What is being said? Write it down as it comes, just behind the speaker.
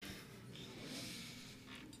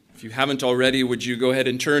If you haven't already, would you go ahead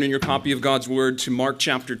and turn in your copy of God's Word to Mark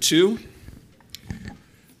chapter 2?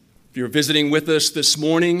 If you're visiting with us this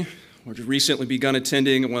morning or have recently begun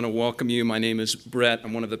attending, I want to welcome you. My name is Brett.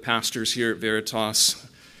 I'm one of the pastors here at Veritas.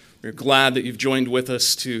 We're glad that you've joined with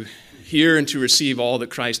us to hear and to receive all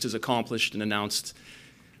that Christ has accomplished and announced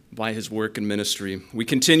by his work and ministry. We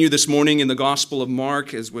continue this morning in the Gospel of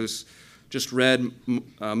Mark, as was just read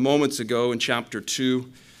moments ago in chapter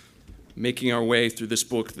 2. Making our way through this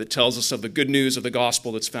book that tells us of the good news of the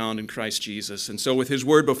gospel that's found in Christ Jesus. And so with his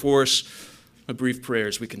word before us, a brief prayer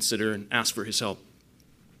as we consider and ask for his help.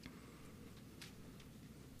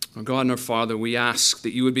 Our God and our Father, we ask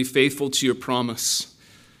that you would be faithful to your promise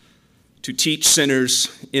to teach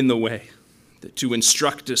sinners in the way, that to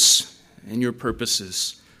instruct us in your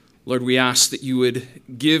purposes. Lord, we ask that you would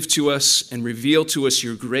give to us and reveal to us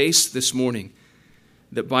your grace this morning,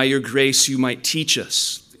 that by your grace you might teach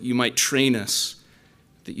us, you might train us,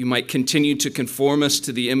 that you might continue to conform us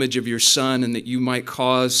to the image of your Son, and that you might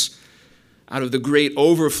cause, out of the great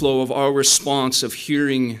overflow of our response of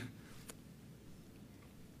hearing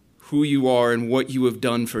who you are and what you have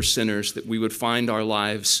done for sinners, that we would find our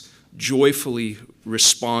lives joyfully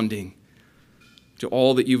responding to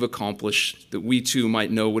all that you've accomplished, that we too might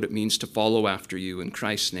know what it means to follow after you. In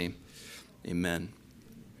Christ's name, amen.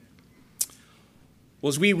 Well,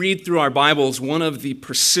 as we read through our Bibles, one of the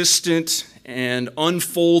persistent and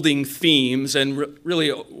unfolding themes, and really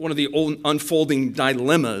one of the unfolding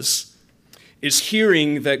dilemmas, is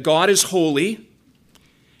hearing that God is holy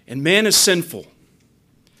and man is sinful.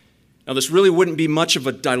 Now, this really wouldn't be much of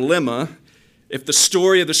a dilemma if the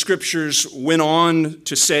story of the Scriptures went on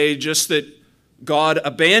to say just that God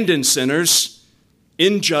abandoned sinners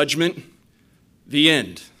in judgment, the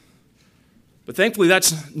end. But thankfully,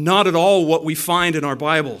 that's not at all what we find in our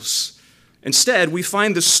Bibles. Instead, we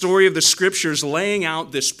find the story of the Scriptures laying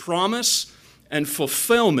out this promise and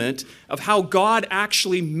fulfillment of how God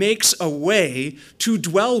actually makes a way to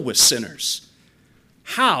dwell with sinners.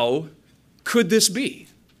 How could this be?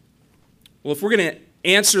 Well, if we're going to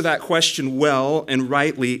answer that question well and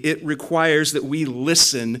rightly, it requires that we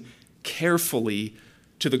listen carefully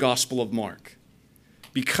to the Gospel of Mark.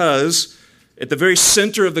 Because at the very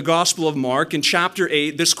center of the Gospel of Mark, in chapter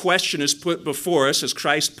 8, this question is put before us, as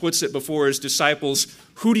Christ puts it before his disciples,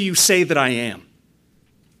 who do you say that I am?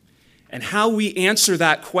 And how we answer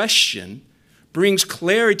that question brings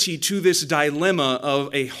clarity to this dilemma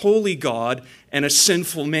of a holy God and a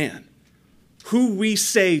sinful man. Who we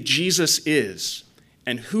say Jesus is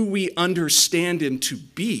and who we understand him to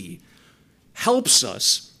be helps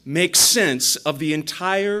us make sense of the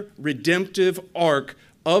entire redemptive arc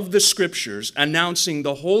of the Scriptures, announcing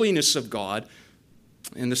the holiness of God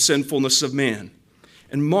and the sinfulness of man.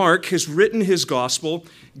 And Mark has written his gospel,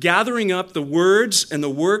 gathering up the words and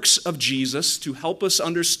the works of Jesus to help us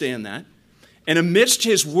understand that. And amidst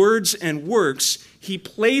his words and works, he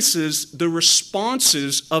places the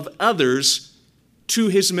responses of others to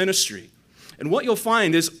his ministry. And what you'll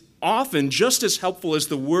find is often just as helpful as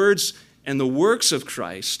the words and the works of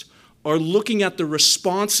Christ are looking at the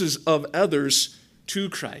responses of others to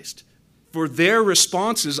Christ. For their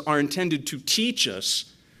responses are intended to teach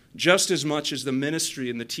us just as much as the ministry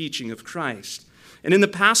and the teaching of Christ. And in the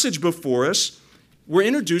passage before us, we're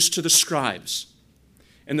introduced to the scribes.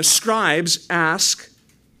 And the scribes ask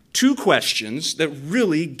two questions that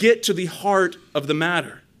really get to the heart of the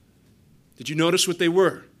matter. Did you notice what they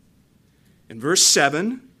were? In verse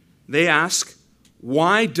 7, they ask,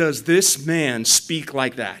 why does this man speak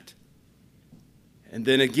like that? And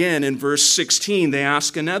then again in verse 16, they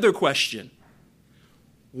ask another question.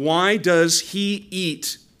 Why does he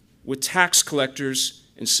eat with tax collectors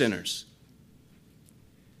and sinners?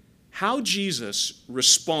 How Jesus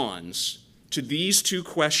responds to these two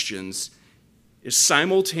questions is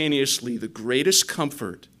simultaneously the greatest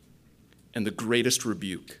comfort and the greatest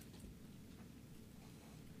rebuke.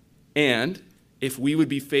 And if we would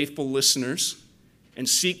be faithful listeners and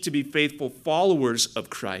seek to be faithful followers of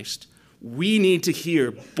Christ, we need to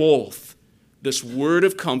hear both this word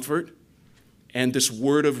of comfort and this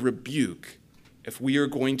word of rebuke if we are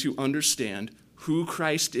going to understand who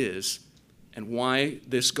Christ is and why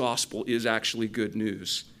this gospel is actually good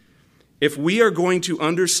news. If we are going to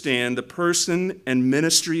understand the person and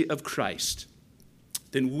ministry of Christ,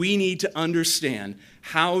 then we need to understand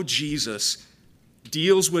how Jesus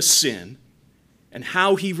deals with sin and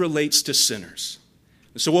how he relates to sinners.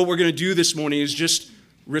 So what we're going to do this morning is just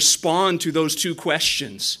respond to those two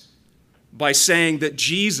questions by saying that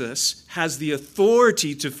Jesus has the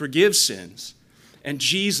authority to forgive sins, and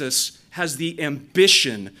Jesus has the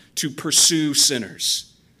ambition to pursue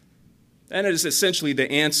sinners. That is essentially the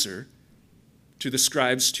answer to the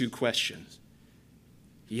scribe's two questions.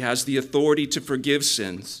 He has the authority to forgive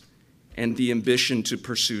sins and the ambition to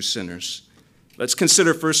pursue sinners. Let's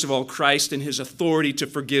consider, first of all, Christ and his authority to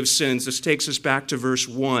forgive sins. This takes us back to verse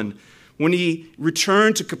 1. When he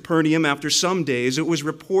returned to Capernaum after some days, it was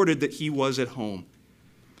reported that he was at home.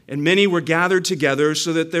 And many were gathered together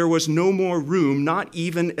so that there was no more room, not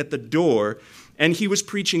even at the door, and he was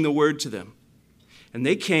preaching the word to them. And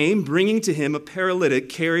they came, bringing to him a paralytic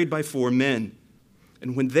carried by 4 men.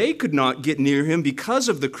 And when they could not get near him because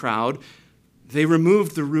of the crowd, they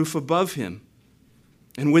removed the roof above him.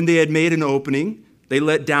 And when they had made an opening, they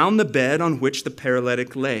let down the bed on which the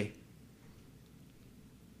paralytic lay.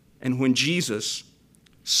 And when Jesus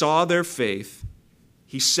saw their faith,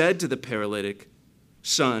 he said to the paralytic,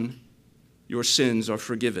 "Son, your sins are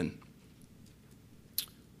forgiven."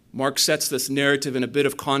 Mark sets this narrative in a bit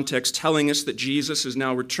of context, telling us that Jesus has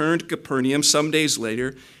now returned to Capernaum some days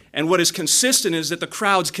later, and what is consistent is that the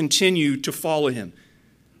crowds continue to follow him.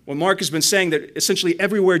 Well, Mark has been saying that essentially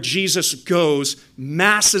everywhere Jesus goes,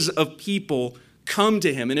 masses of people come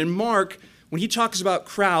to him. And in Mark, when he talks about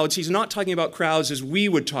crowds, he's not talking about crowds as we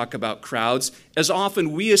would talk about crowds. As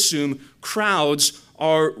often we assume crowds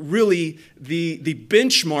are really the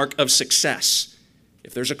benchmark of success.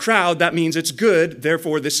 If there's a crowd, that means it's good,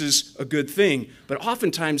 therefore this is a good thing. But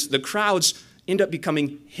oftentimes the crowds end up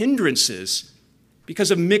becoming hindrances because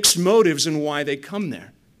of mixed motives in why they come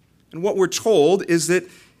there. And what we're told is that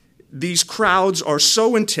these crowds are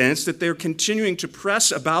so intense that they're continuing to press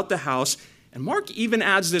about the house. And Mark even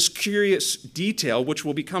adds this curious detail, which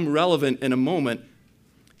will become relevant in a moment,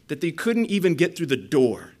 that they couldn't even get through the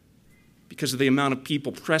door because of the amount of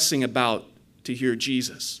people pressing about to hear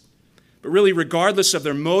Jesus. But really, regardless of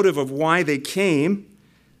their motive of why they came,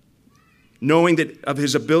 knowing that of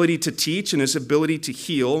his ability to teach and his ability to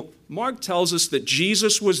heal, Mark tells us that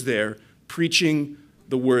Jesus was there preaching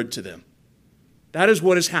the word to them. That is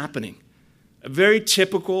what is happening. A very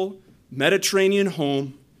typical Mediterranean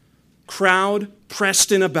home, crowd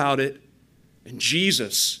pressed in about it, and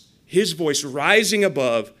Jesus, his voice rising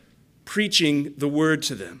above, preaching the word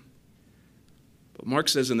to them. But Mark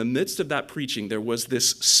says in the midst of that preaching, there was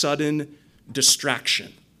this sudden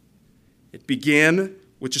distraction. It began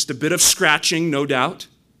with just a bit of scratching, no doubt.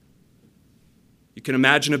 You can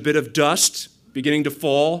imagine a bit of dust beginning to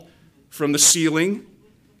fall from the ceiling.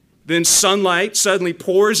 Then sunlight suddenly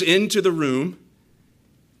pours into the room,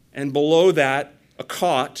 and below that, a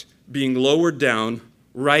cot being lowered down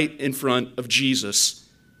right in front of Jesus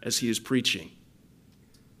as he is preaching.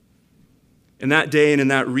 In that day and in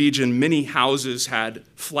that region, many houses had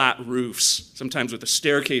flat roofs, sometimes with a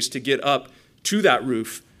staircase to get up to that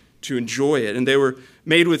roof to enjoy it. And they were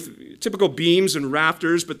made with typical beams and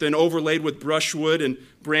rafters, but then overlaid with brushwood and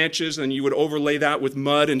branches, and you would overlay that with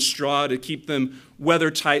mud and straw to keep them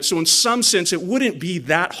weather tight. So in some sense, it wouldn't be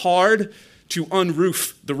that hard to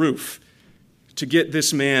unroof the roof, to get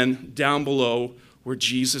this man down below where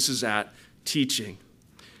Jesus is at teaching.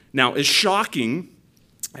 Now, as shocking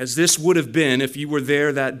as this would have been if you were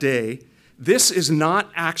there that day, this is not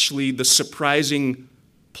actually the surprising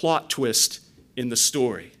plot twist in the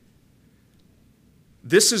story.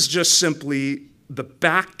 This is just simply the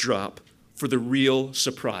backdrop for the real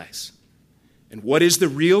surprise. And what is the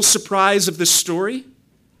real surprise of this story?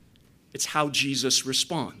 It's how Jesus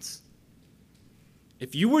responds.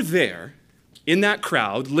 If you were there in that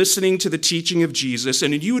crowd listening to the teaching of Jesus,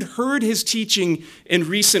 and you had heard his teaching in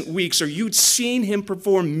recent weeks, or you'd seen him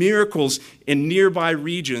perform miracles in nearby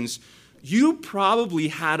regions, you probably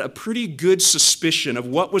had a pretty good suspicion of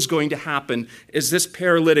what was going to happen as this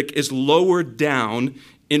paralytic is lowered down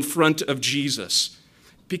in front of Jesus.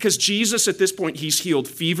 Because Jesus, at this point, he's healed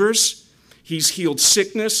fevers, he's healed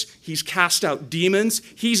sickness, he's cast out demons,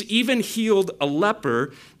 he's even healed a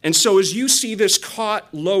leper. And so as you see this cot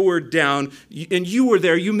lowered down, and you were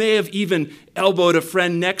there, you may have even elbowed a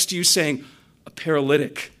friend next to you saying, "A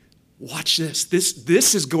paralytic, watch this.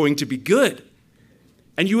 This is going to be good."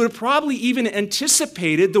 And you would have probably even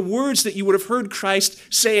anticipated the words that you would have heard Christ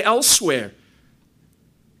say elsewhere,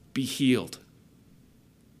 "Be healed."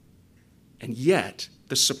 And yet,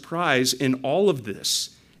 the surprise in all of this,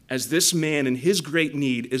 as this man in his great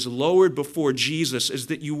need is lowered before Jesus, is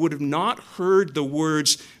that you would have not heard the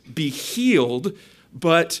words, "Be healed,"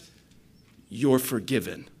 but "You're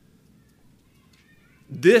forgiven."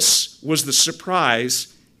 This was the surprise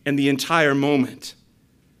in the entire moment.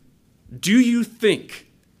 Do you think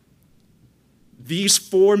these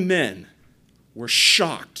 4 men were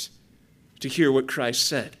shocked to hear what Christ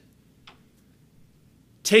said?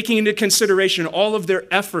 Taking into consideration all of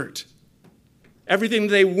their effort everything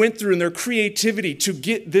they went through and their creativity to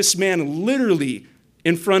get this man literally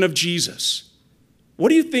in front of Jesus. What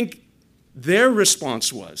do you think their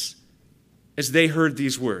response was as they heard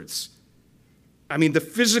these words? I mean, the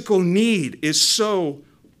physical need is so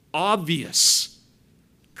obvious.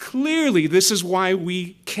 Clearly, this is why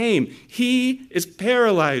we came. He is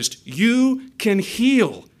paralyzed. You can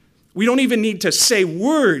heal. We don't even need to say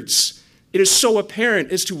words. It is so apparent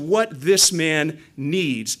as to what this man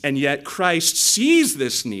needs. And yet Christ sees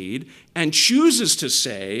this need and chooses to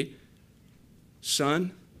say,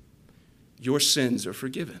 "Son, your sins are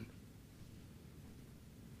forgiven."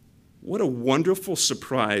 What a wonderful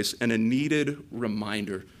surprise and a needed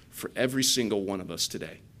reminder for every single one of us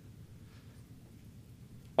today.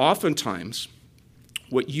 Oftentimes,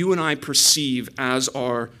 what you and I perceive as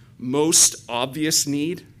our most obvious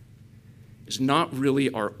need is not really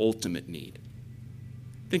our ultimate need.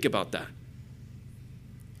 Think about that.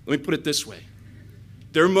 Let me put it this way.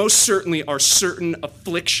 There most certainly are certain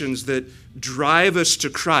afflictions that drive us to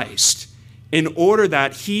Christ in order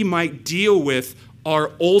that he might deal with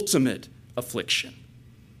our ultimate affliction.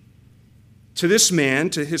 To this man,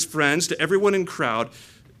 to his friends, to everyone in the crowd,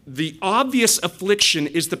 the obvious affliction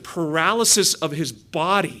is the paralysis of his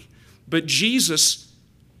body. But Jesus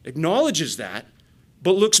acknowledges that,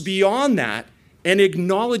 but looks beyond that and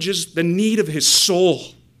acknowledges the need of his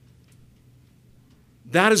soul.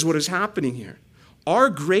 That is what is happening here. Our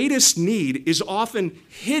greatest need is often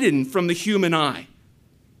hidden from the human eye,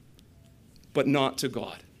 but not to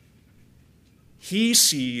God. He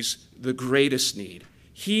sees the greatest need.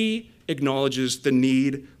 He acknowledges the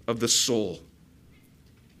need of the soul.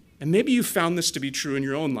 And maybe you found this to be true in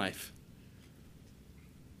your own life.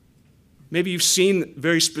 Maybe you've seen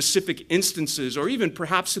very specific instances, or even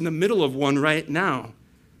perhaps in the middle of one right now,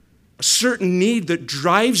 a certain need that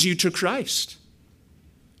drives you to Christ.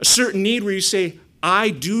 A certain need where you say, "I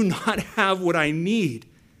do not have what I need,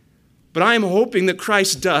 but I am hoping that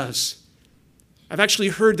Christ does. I've actually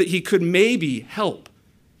heard that he could maybe help."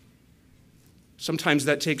 Sometimes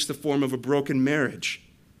that takes the form of a broken marriage,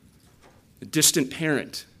 a distant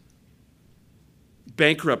parent,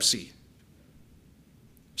 bankruptcy,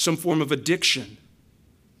 some form of addiction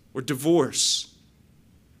or divorce,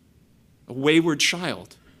 a wayward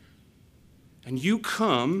child. And you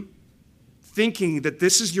come thinking that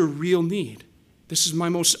this is your real need. This is my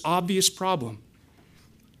most obvious problem.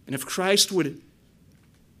 And if Christ would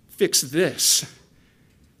fix this,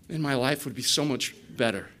 then my life would be so much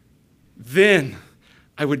better. Then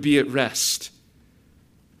I would be at rest.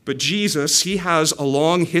 But Jesus, he has a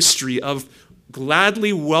long history of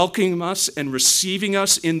gladly welcoming us and receiving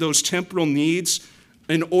us in those temporal needs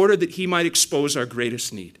in order that he might expose our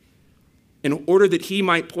greatest need, in order that he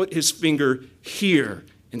might put his finger here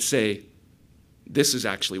and say, "This is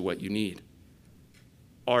actually what you need."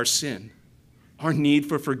 Our sin, our need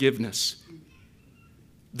for forgiveness,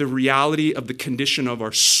 the reality of the condition of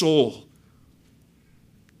our soul.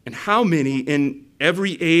 And how many in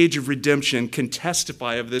every age of redemption can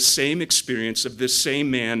testify of this same experience of this same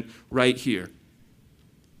man right here?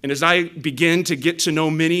 And as I begin to get to know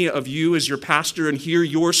many of you as your pastor and hear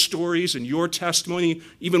your stories and your testimony,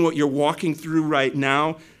 even what you're walking through right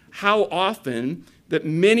now, how often that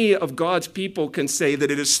many of God's people can say that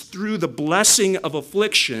it is through the blessing of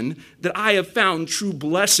affliction that I have found true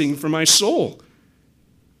blessing for my soul.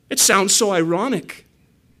 It sounds so ironic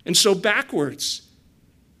and so backwards,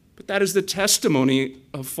 but that is the testimony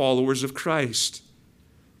of followers of Christ.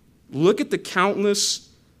 Look at the countless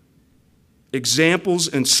examples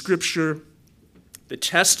in Scripture, the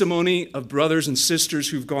testimony of brothers and sisters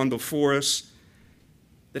who've gone before us,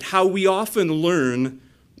 that how we often learn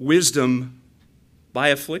wisdom by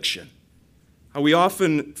affliction, how we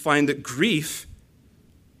often find that grief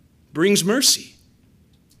brings mercy,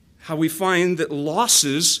 how we find that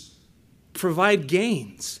losses provide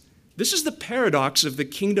gains. This is the paradox of the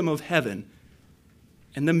kingdom of heaven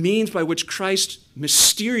and the means by which Christ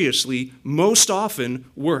mysteriously, most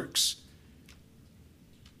often, works.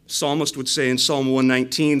 Psalmist would say in Psalm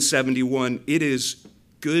 119:71, "It is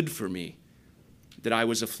good for me that I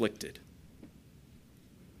was afflicted."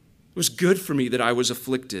 It was good for me that I was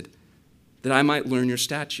afflicted, that I might learn your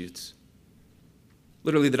statutes.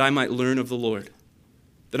 Literally, that I might learn of the Lord,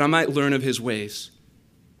 that I might learn of his ways.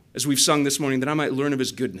 As we've sung this morning, that I might learn of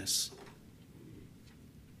his goodness.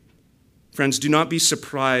 Friends, do not be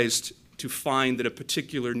surprised to find that a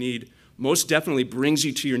particular need most definitely brings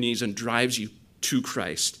you to your knees and drives you to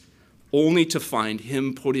Christ, only to find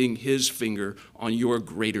him putting his finger on your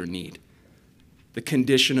greater need, the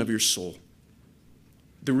condition of your soul,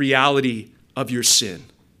 the reality of your sin,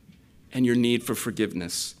 and your need for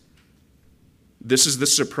forgiveness. This is the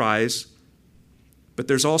surprise, but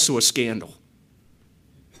there's also a scandal.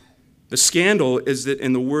 The scandal is that,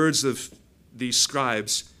 in the words of these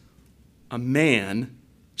scribes, a man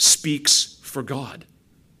speaks for God.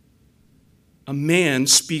 A man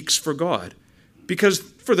speaks for God. Because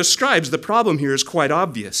for the scribes, the problem here is quite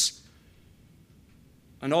obvious.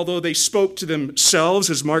 And although they spoke to themselves,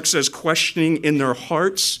 as Mark says, questioning in their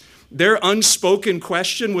hearts, their unspoken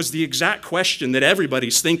question was the exact question that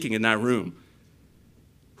everybody's thinking in that room.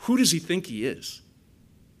 Who does he think he is?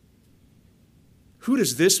 Who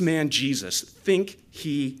does this man Jesus think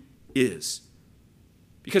he is?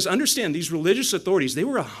 Because understand, these religious authorities, they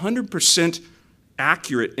were 100%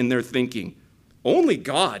 accurate in their thinking. Only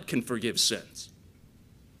God can forgive sins.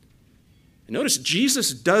 And notice,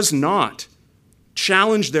 Jesus does not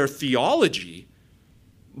challenge their theology,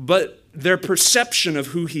 but their perception of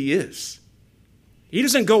who he is. He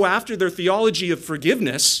doesn't go after their theology of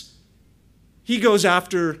forgiveness. He goes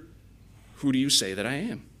after, who do you say that I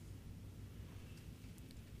am?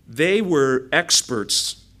 They were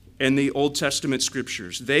experts in the Old Testament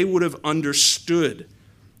scriptures. They would have understood,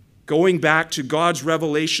 going back to God's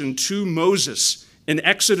revelation to Moses in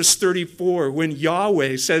Exodus 34, when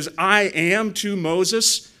Yahweh says, I am to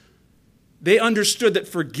Moses, they understood that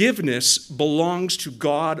forgiveness belongs to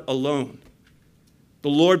God alone. The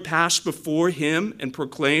Lord passed before him and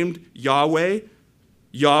proclaimed, Yahweh,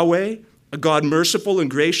 Yahweh, a God merciful and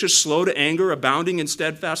gracious, slow to anger, abounding in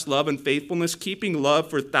steadfast love and faithfulness, keeping love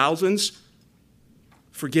for thousands,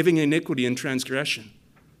 forgiving iniquity and transgression.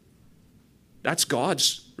 That's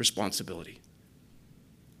God's responsibility.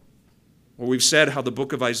 Well, we've said how the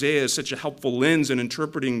book of Isaiah is such a helpful lens in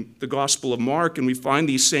interpreting the Gospel of Mark, and we find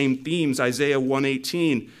these same themes. Isaiah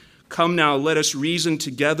 1:18, come now, let us reason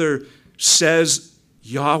together, says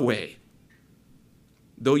Yahweh.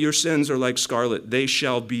 Though your sins are like scarlet, they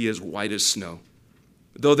shall be as white as snow.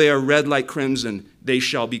 Though they are red like crimson, they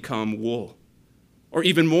shall become wool. Or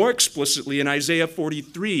even more explicitly in Isaiah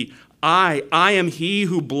 43, I am he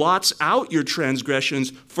who blots out your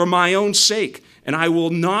transgressions for my own sake, and I will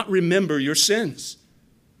not remember your sins.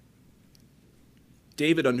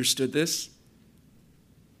 David understood this.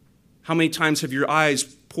 How many times have your eyes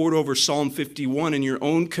pored over Psalm 51 in your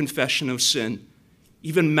own confession of sin,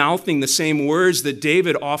 even mouthing the same words that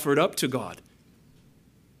David offered up to God?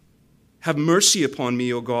 Have mercy upon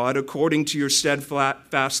me, O God, according to your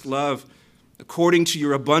steadfast love. According to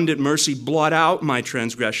your abundant mercy, blot out my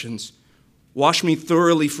transgressions. Wash me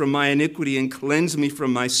thoroughly from my iniquity and cleanse me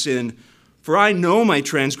from my sin. For I know my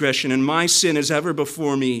transgression, and my sin is ever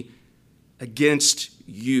before me. Against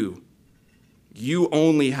you, you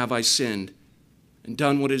only have I sinned and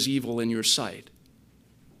done what is evil in your sight.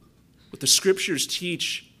 What the scriptures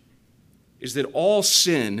teach is that all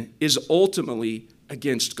sin is ultimately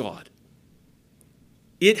against God.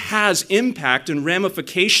 It has impact and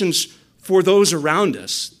ramifications for those around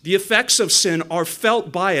us. The effects of sin are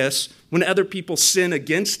felt by us when other people sin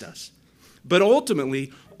against us. But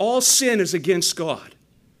ultimately, all sin is against God.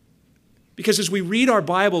 Because as we read our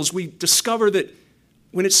Bibles, we discover that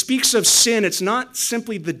when it speaks of sin, it's not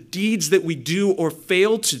simply the deeds that we do or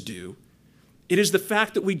fail to do. It is the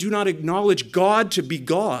fact that we do not acknowledge God to be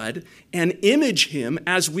God and image him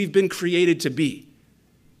as we've been created to be.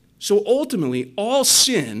 So ultimately, all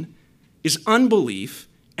sin is unbelief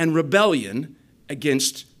and rebellion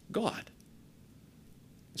against God.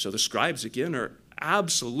 So the scribes, again, are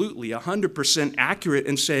absolutely 100% accurate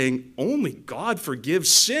in saying only God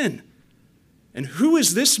forgives sin. And who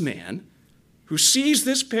is this man who sees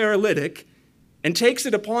this paralytic and takes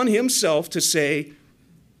it upon himself to say,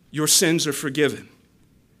 your sins are forgiven?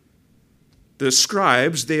 The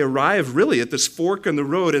scribes, they arrive really at this fork in the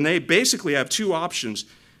road, and they basically have two options.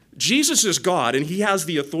 Jesus is God, and he has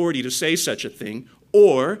the authority to say such a thing,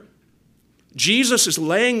 or Jesus is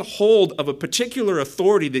laying hold of a particular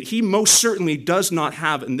authority that he most certainly does not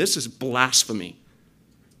have, and this is blasphemy.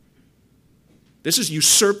 This is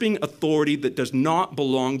usurping authority that does not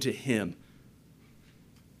belong to him.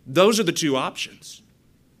 Those are the two options.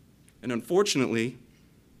 And unfortunately,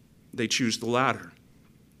 they choose the latter.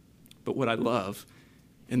 But what I love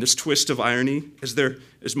in this twist of irony is they're,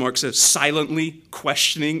 as Mark says, silently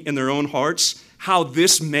questioning in their own hearts how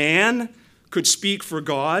this man could speak for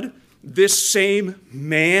God. This same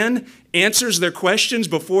man answers their questions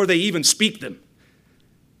before they even speak them.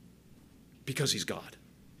 Because he's God.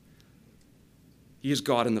 He is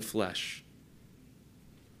God in the flesh.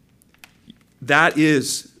 That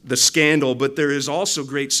is the scandal, but there is also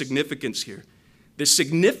great significance here. The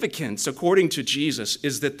significance, according to Jesus,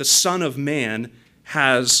 is that the Son of Man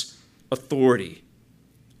has authority.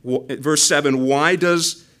 Verse 7, why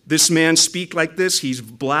does this man speak like this? He's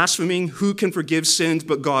blaspheming. Who can forgive sins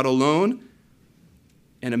but God alone?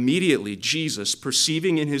 And immediately Jesus,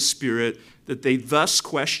 perceiving in his spirit that they thus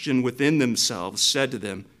questioned within themselves, said to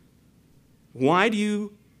them, why do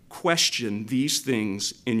you question these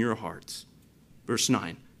things in your hearts? Verse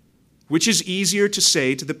 9, which is easier to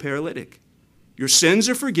say to the paralytic, your sins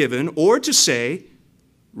are forgiven, or to say,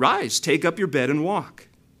 rise, take up your bed and walk?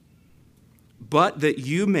 But that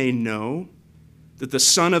you may know that the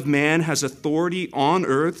Son of Man has authority on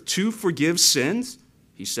earth to forgive sins,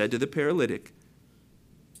 he said to the paralytic,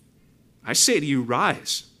 I say to you,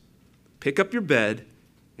 rise, pick up your bed,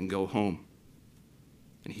 and go home.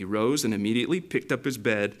 And he rose and immediately picked up his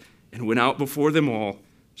bed and went out before them all,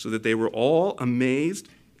 so that they were all amazed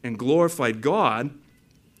and glorified God,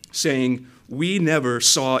 saying, we never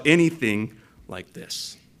saw anything like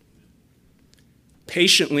this.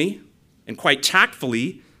 Patiently and quite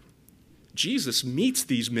tactfully, Jesus meets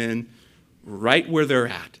these men right where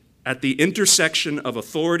they're at the intersection of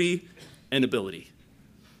authority and ability.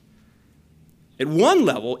 At one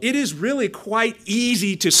level, it is really quite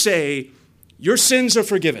easy to say, your sins are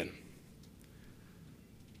forgiven.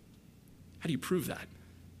 How do you prove that?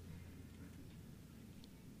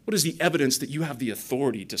 What is the evidence that you have the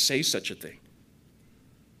authority to say such a thing?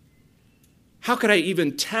 How could I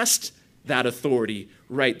even test that authority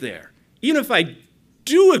right there? Even if I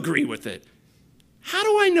do agree with it, how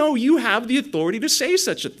do I know you have the authority to say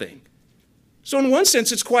such a thing? So in one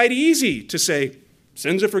sense, it's quite easy to say,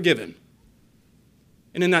 sins are forgiven.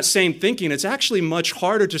 And in that same thinking, it's actually much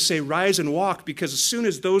harder to say rise and walk, because as soon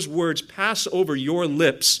as those words pass over your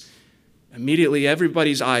lips, immediately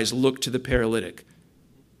everybody's eyes look to the paralytic.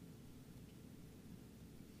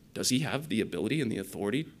 Does he have the ability and the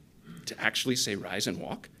authority to actually say rise and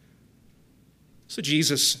walk? So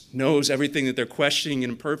Jesus knows everything that they're questioning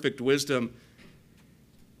in perfect wisdom,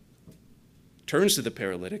 turns to the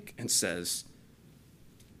paralytic and says,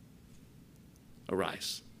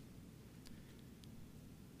 arise.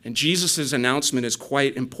 And Jesus' announcement is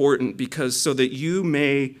quite important, because so that you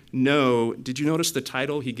may know, did you notice the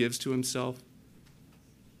title he gives to himself?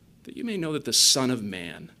 That you may know that the Son of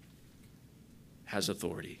Man has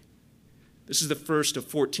authority. This is the first of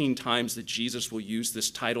 14 times that Jesus will use this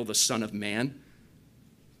title, the Son of Man.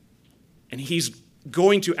 And he's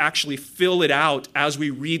going to actually fill it out as we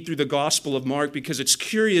read through the Gospel of Mark, because it's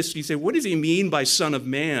curious. You say, what does he mean by Son of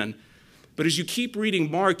Man? But as you keep reading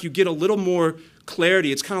Mark, you get a little more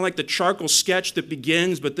clarity. It's kind of like the charcoal sketch that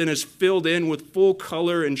begins but then is filled in with full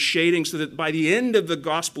color and shading, so that by the end of the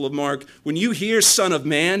Gospel of Mark, when you hear Son of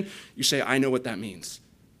Man, you say, I know what that means.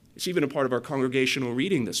 It's even a part of our congregational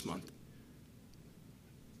reading this month.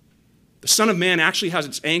 The Son of Man actually has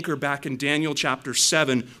its anchor back in Daniel chapter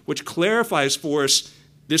 7, which clarifies for us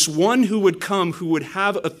this one who would come, who would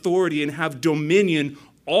have authority and have dominion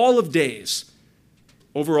all of days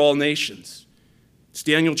over all nations. It's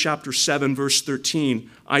Daniel chapter 7, verse 13.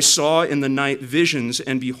 I saw in the night visions,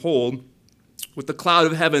 and behold, with the cloud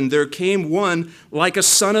of heaven there came one like a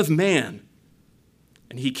son of man.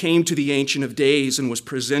 And he came to the Ancient of Days and was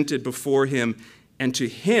presented before him, and to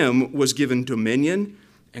him was given dominion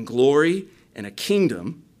and glory and a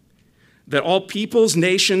kingdom, that all peoples,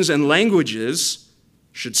 nations, and languages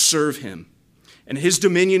should serve him. And his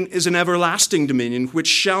dominion is an everlasting dominion which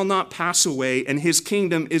shall not pass away, and his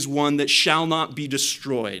kingdom is one that shall not be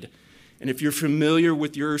destroyed. And if you're familiar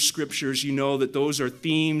with your scriptures, you know that those are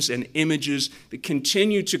themes and images that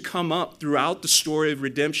continue to come up throughout the story of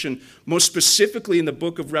redemption, most specifically in the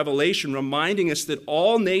book of Revelation, reminding us that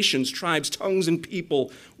all nations, tribes, tongues, and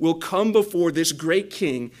people will come before this great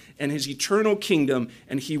king and his eternal kingdom,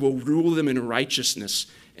 and he will rule them in righteousness.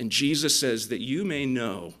 And Jesus says that you may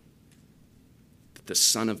know that the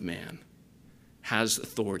Son of Man has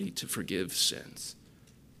authority to forgive sins.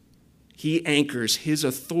 He anchors his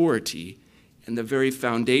authority in the very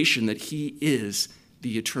foundation that he is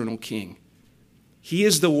the eternal king. He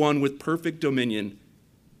is the one with perfect dominion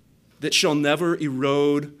that shall never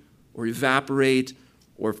erode or evaporate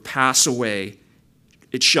or pass away.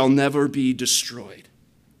 It shall never be destroyed.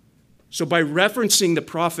 So by referencing the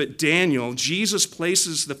prophet Daniel, Jesus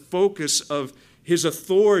places the focus of his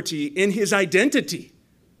authority in his identity.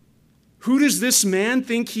 Who does this man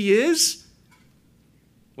think he is?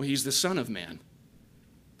 Well, he's the Son of Man,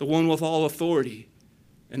 the one with all authority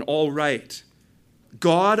and all right.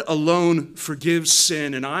 God alone forgives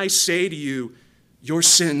sin, and I say to you, your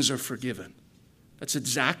sins are forgiven. That's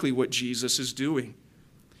exactly what Jesus is doing.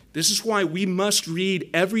 This is why we must read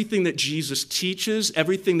everything that Jesus teaches,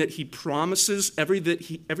 everything that he promises,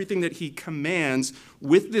 everything that he commands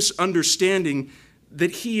with this understanding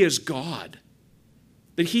that he is God,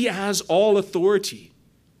 that he has all authority,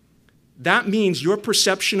 that means your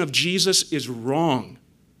perception of Jesus is wrong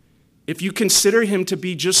if you consider him to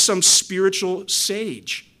be just some spiritual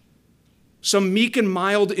sage, some meek and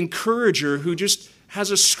mild encourager who just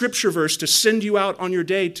has a scripture verse to send you out on your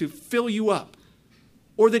day to fill you up,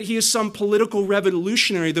 or that he is some political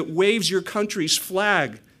revolutionary that waves your country's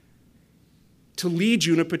flag to lead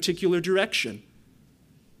you in a particular direction.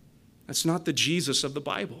 That's not the Jesus of the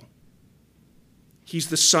Bible. He's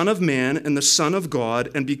the Son of Man and the Son of God,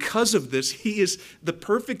 and because of this, he is the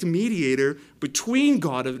perfect mediator between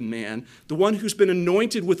God and man, the one who's been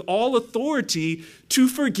anointed with all authority to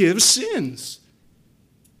forgive sins.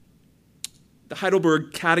 The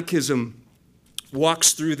Heidelberg Catechism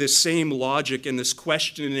walks through this same logic in this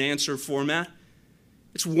question and answer format.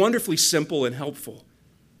 It's wonderfully simple and helpful.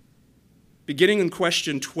 Beginning in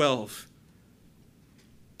question 12.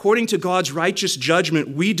 According to God's righteous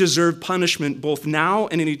judgment, we deserve punishment both now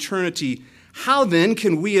and in eternity. How then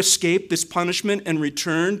can we escape this punishment and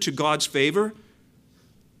return to God's favor?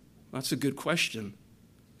 That's a good question.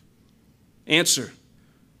 Answer.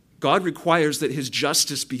 God requires that his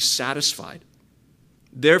justice be satisfied.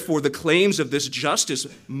 Therefore, the claims of this justice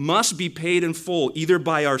must be paid in full, either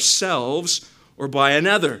by ourselves or by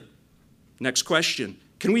another. Next question.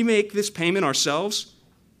 Can we make this payment ourselves?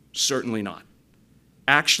 Certainly not.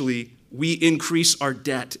 Actually, we increase our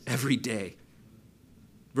debt every day.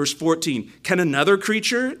 Verse 14, can another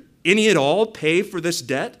creature, any at all, pay for this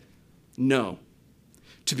debt? No.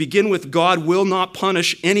 To begin with, God will not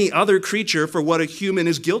punish any other creature for what a human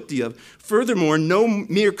is guilty of. Furthermore, no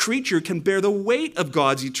mere creature can bear the weight of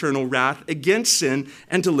God's eternal wrath against sin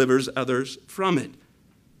and delivers others from it.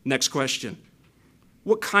 Next question.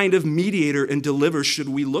 What kind of mediator and deliverer should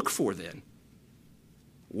we look for then?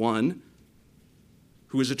 One,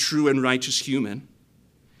 who is a true and righteous human,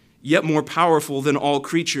 yet more powerful than all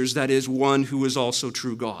creatures, that is, one who is also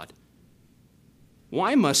true God.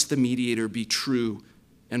 Why must the mediator be true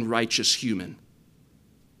and righteous human?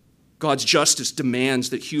 God's justice demands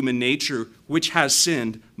that human nature, which has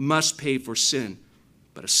sinned, must pay for sin,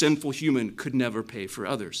 but a sinful human could never pay for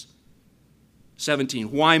others.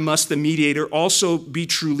 17, why must the mediator also be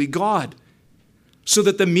truly God? So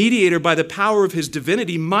that the mediator, by the power of his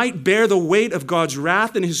divinity, might bear the weight of God's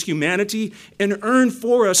wrath in his humanity and earn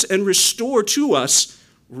for us and restore to us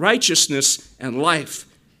righteousness and life.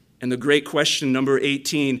 And the great question, number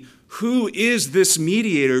 18, who is this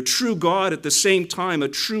mediator, true God, at the same time a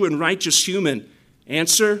true and righteous human?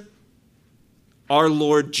 Answer, our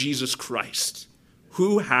Lord Jesus Christ,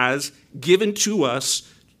 who has given to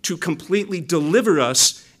us to completely deliver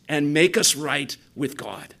us and make us right with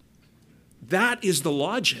God. That is the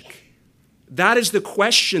logic. That is the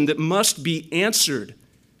question that must be answered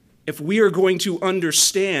if we are going to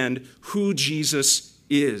understand who Jesus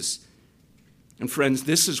is. And friends,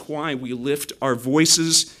 this is why we lift our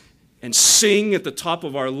voices and sing at the top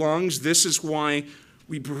of our lungs. This is why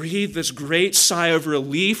we breathe this great sigh of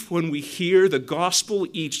relief when we hear the gospel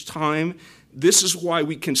each time. This is why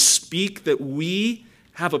we can speak that we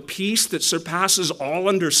have a peace that surpasses all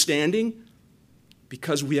understanding,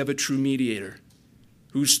 because we have a true mediator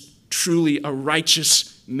who's truly a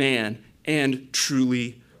righteous man and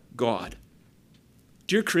truly God.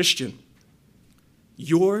 Dear Christian,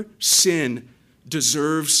 your sin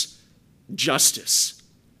deserves justice,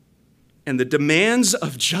 and the demands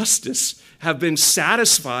of justice have been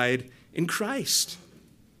satisfied in Christ.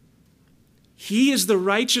 He is the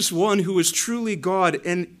righteous one who is truly God,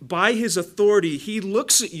 and by his authority, he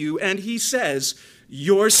looks at you and he says,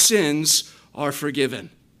 your sins are forgiven.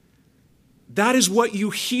 That is what you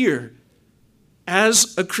hear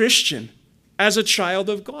as a Christian, as a child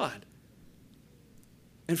of God.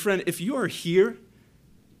 And friend, if you are here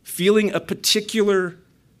feeling a particular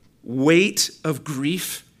weight of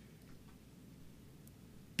grief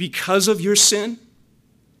because of your sin,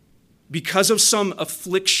 because of some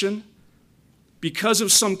affliction, because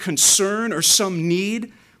of some concern or some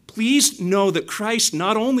need, please know that Christ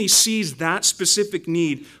not only sees that specific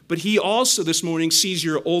need, but he also this morning sees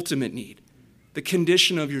your ultimate need, the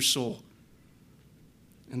condition of your soul.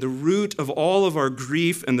 And the root of all of our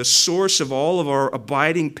grief and the source of all of our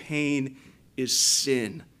abiding pain is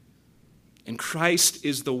sin. And Christ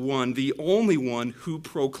is the one, the only one who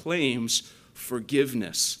proclaims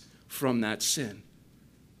forgiveness from that sin.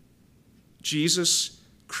 Jesus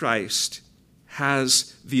Christ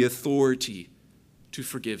has the authority to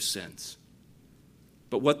forgive sins.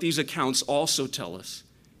 But what these accounts also tell us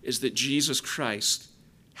is that Jesus Christ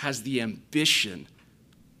has the ambition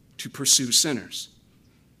to pursue sinners.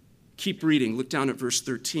 Keep reading. Look down at verse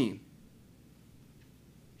 13.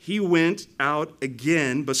 he went out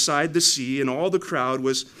again beside the sea, and all the crowd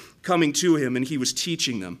was coming to him, and he was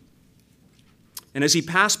teaching them. And as he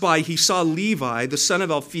passed by, he saw Levi, the son of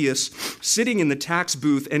Alphaeus, sitting in the tax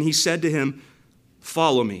booth, and he said to him,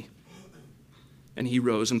 "Follow me." And he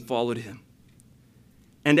rose and followed him.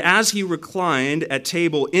 And as he reclined at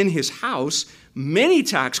table in his house, many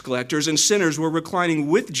tax collectors and sinners were reclining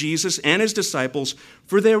with Jesus and his disciples,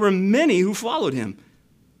 for there were many who followed him.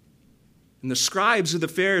 And the scribes of the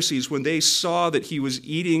Pharisees, when they saw that he was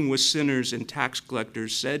eating with sinners and tax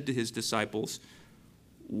collectors, said to his disciples,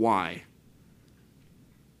 "Why?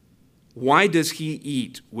 Why does he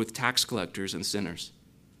eat with tax collectors and sinners?"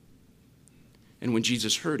 And when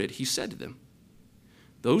Jesus heard it, he said to them,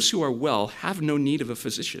 "Those who are well have no need of a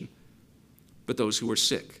physician, but those who are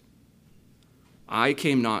sick. I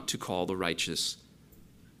came not to call the righteous,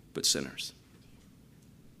 but sinners."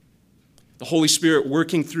 The Holy Spirit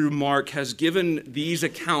working through Mark has given these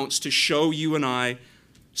accounts to show you and I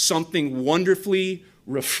something wonderfully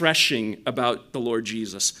refreshing about the Lord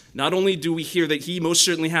Jesus. Not only do we hear that he most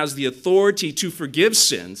certainly has the authority to forgive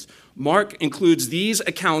sins, Mark includes these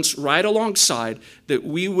accounts right alongside that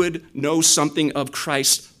we would know something of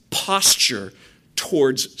Christ's posture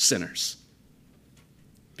towards sinners.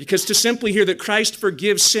 Because to simply hear that Christ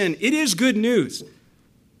forgives sin, it is good news.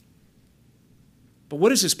 But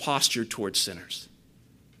what is his posture towards sinners?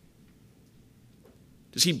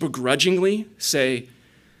 Does he begrudgingly say,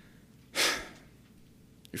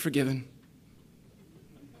 "You're forgiven"?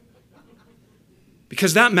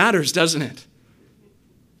 Because that matters, doesn't it?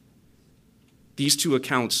 These two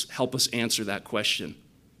accounts help us answer that question.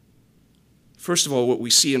 First of all, what we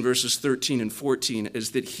see in verses 13 and 14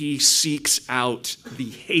 is that he seeks out the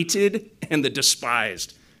hated and the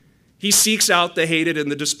despised. He seeks out the hated and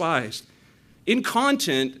the despised. In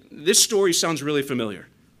content, this story sounds really familiar,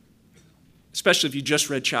 especially if you just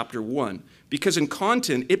read chapter 1, because in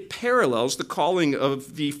content, it parallels the calling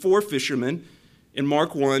of the four fishermen in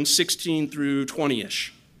Mark 1, 16 through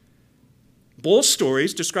 20-ish. Both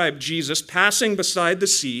stories describe Jesus passing beside the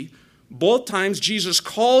sea. Both times, Jesus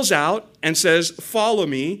calls out and says, "Follow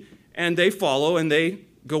me," and they follow and they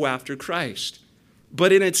go after Christ.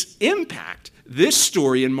 But in its impact, this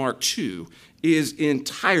story in Mark 2 is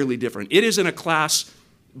entirely different. It is in a class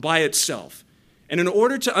by itself. And in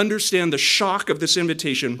order to understand the shock of this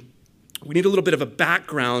invitation, we need a little bit of a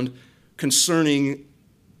background concerning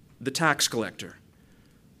the tax collector.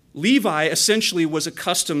 Levi essentially was a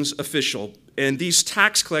customs official, and these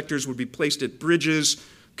tax collectors would be placed at bridges,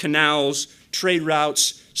 canals, trade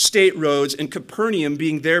routes, state roads, and Capernaum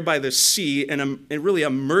being there by the sea and really a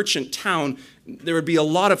merchant town, there would be a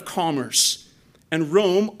lot of commerce. And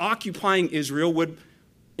Rome, occupying Israel, would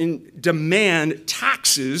demand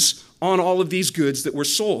taxes on all of these goods that were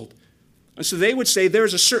sold. And so they would say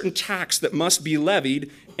there's a certain tax that must be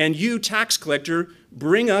levied, and you, tax collector,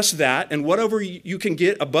 bring us that, and whatever you can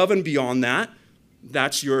get above and beyond that,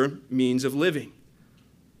 that's your means of living.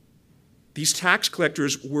 These tax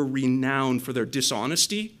collectors were renowned for their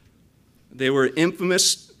dishonesty. They were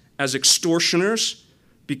infamous as extortioners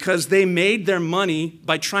because they made their money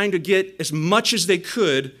by trying to get as much as they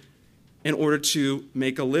could in order to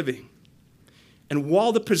make a living. And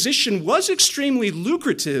while the position was extremely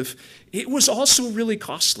lucrative, it was also really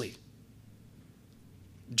costly.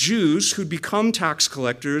 Jews who'd become tax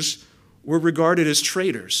collectors were regarded as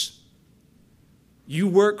traitors. You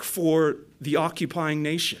work for the occupying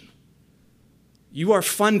nation. You are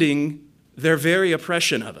funding their very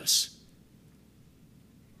oppression of us.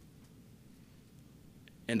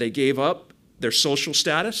 And they gave up their social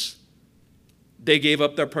status. They gave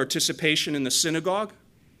up their participation in the synagogue.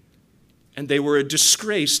 And they were a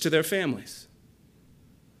disgrace to their families.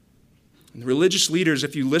 And the religious leaders,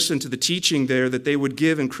 if you listen to the teaching there that they would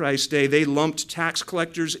give in Christ's day, they lumped tax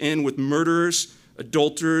collectors in with murderers,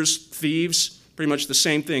 adulterers, thieves, pretty much the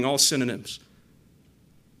same thing, all synonyms.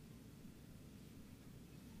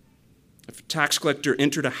 If a tax collector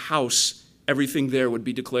entered a house, everything there would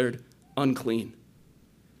be declared unclean.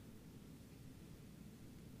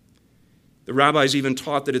 The rabbis even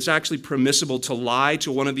taught that it's actually permissible to lie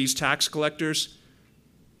to one of these tax collectors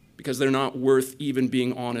because they're not worth even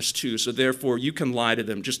being honest to. So therefore, you can lie to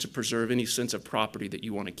them just to preserve any sense of property that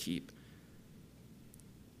you want to keep.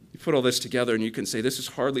 You put all this together and you can say this is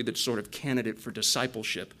hardly the sort of candidate for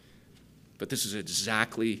discipleship, but this is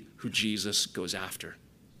exactly who Jesus goes after.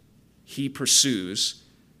 He pursues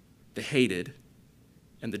the hated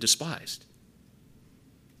and the despised.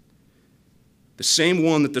 The same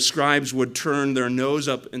one that the scribes would turn their nose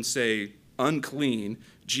up and say, unclean,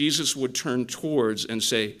 Jesus would turn towards and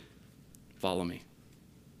say, follow me.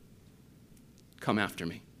 Come after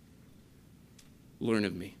me. learn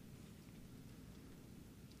of me.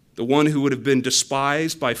 The one who would have been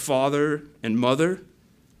despised by father and mother,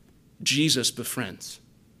 Jesus befriends.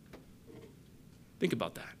 Think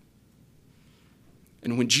about that.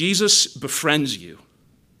 And when Jesus befriends you,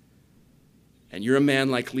 and you're a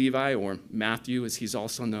man like Levi, or Matthew as he's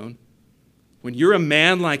also known, when you're a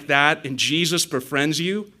man like that and Jesus befriends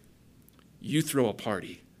you, you throw a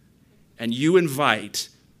party. And you invite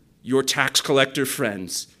your tax collector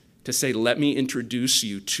friends to say, let me introduce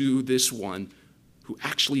you to this one who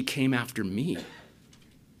actually came after me.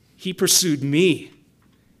 He pursued me.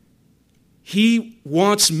 He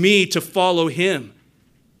wants me to follow him.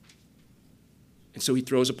 And so he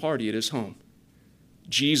throws a party at his home.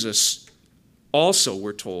 Jesus also,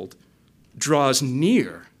 we're told, draws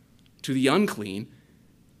near to the unclean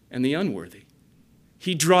and the unworthy.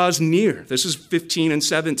 He draws near. This is 15 and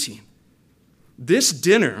 17. This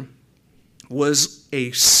dinner was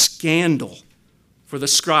a scandal for the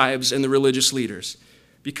scribes and the religious leaders,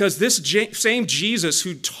 because this same Jesus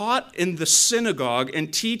who taught in the synagogue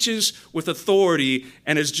and teaches with authority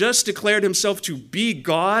and has just declared himself to be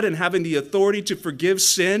God and having the authority to forgive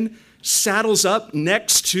sin, saddles up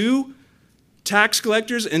next to tax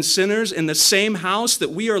collectors and sinners in the same house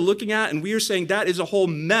that we are looking at, and we are saying that is a whole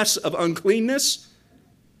mess of uncleanness.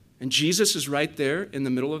 And Jesus is right there in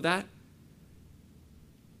the middle of that.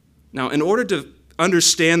 Now, in order to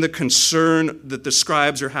understand the concern that the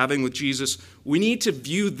scribes are having with Jesus, we need to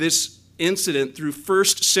view this incident through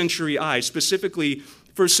first century eyes, specifically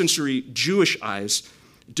first century Jewish eyes,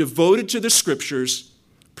 devoted to the scriptures,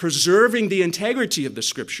 preserving the integrity of the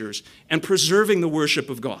scriptures, and preserving the worship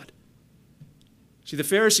of God. See, the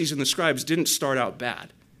Pharisees and the scribes didn't start out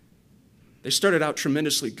bad. They started out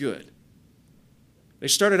tremendously good. They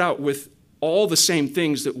started out with all the same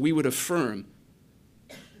things that we would affirm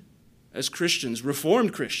as Christians,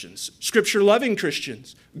 Reformed Christians, Scripture-loving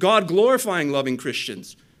Christians, God-glorifying loving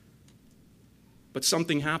Christians. But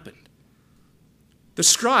something happened. The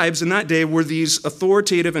scribes in that day were these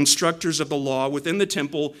authoritative instructors of the law within the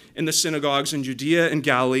temple, in the synagogues in Judea and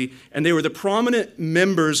Galilee, and they were the prominent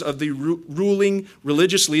members of the ruling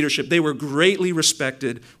religious leadership. They were greatly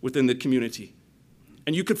respected within the community.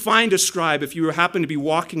 And you could find a scribe if you happened to be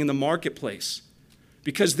walking in the marketplace,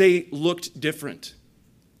 because they looked different.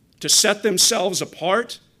 To set themselves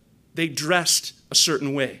apart, they dressed a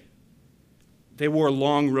certain way. They wore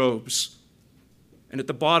long robes. And at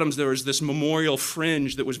the bottoms, there was this memorial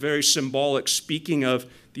fringe that was very symbolic, speaking of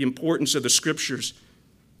the importance of the scriptures.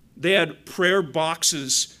 They had prayer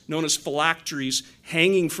boxes known as phylacteries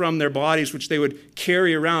hanging from their bodies, which they would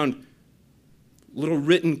carry around, little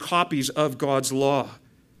written copies of God's law.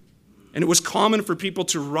 And it was common for people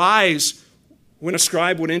to rise when a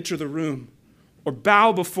scribe would enter the room, or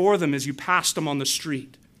bow before them as you passed them on the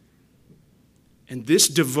street. And this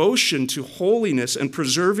devotion to holiness and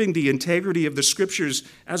preserving the integrity of the scriptures,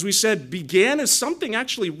 as we said, began as something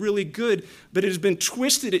actually really good, but it has been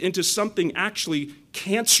twisted into something actually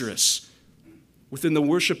cancerous within the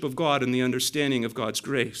worship of God and the understanding of God's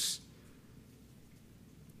grace.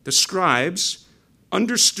 The scribes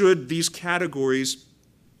understood these categories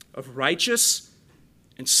of righteous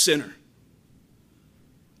and sinner.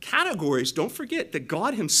 Categories, don't forget, that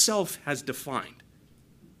God himself has defined.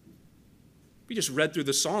 We just read through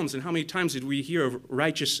the Psalms, and how many times did we hear of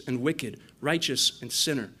righteous and wicked, righteous and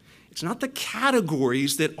sinner? It's not the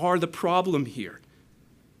categories that are the problem here.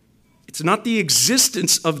 It's not the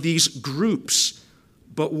existence of these groups,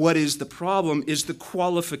 but what is the problem is the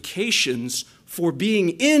qualifications for being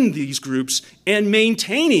in these groups and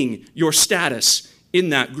maintaining your status in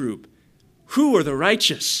that group. Who are the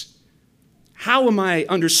righteous? How am I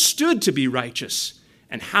understood to be righteous?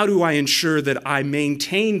 And how do I ensure that I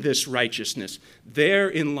maintain this righteousness?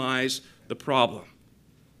 Therein lies the problem.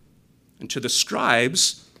 And to the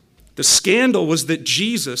scribes, the scandal was that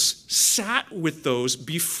Jesus sat with those,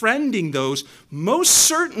 befriending those most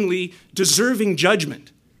certainly deserving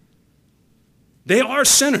judgment. They are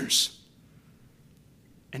sinners.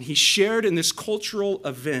 And he shared in this cultural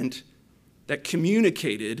event that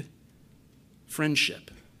communicated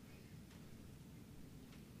friendship.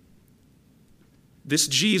 This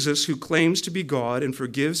Jesus, who claims to be God and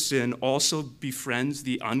forgives sin, also befriends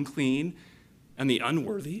the unclean and the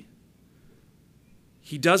unworthy.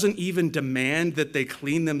 He doesn't even demand that they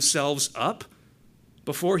clean themselves up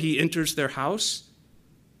before he enters their house.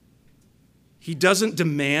 He doesn't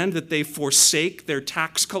demand that they forsake their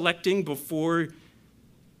tax collecting before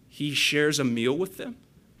he shares a meal with them.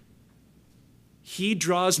 He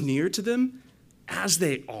draws near to them as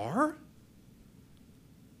they are.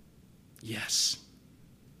 Yes.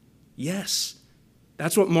 Yes,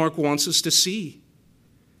 that's what Mark wants us to see.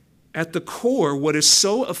 At the core, what is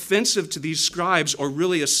so offensive to these scribes are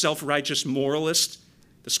really a self-righteous moralist.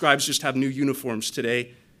 The scribes just have new uniforms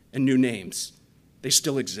today and new names. They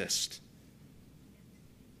still exist.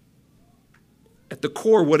 At the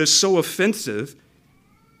core, what is so offensive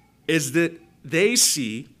is that they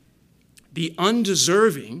see the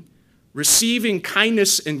undeserving receiving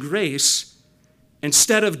kindness and grace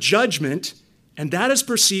instead of judgment, and that is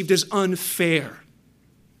perceived as unfair.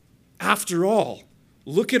 After all,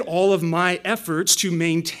 look at all of my efforts to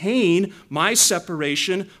maintain my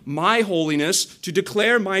separation, my holiness, to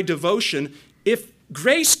declare my devotion. If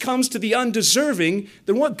grace comes to the undeserving,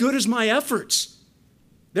 then what good is my efforts?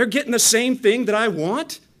 They're getting the same thing that I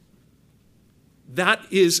want? That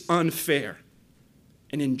is unfair.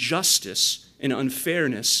 And injustice and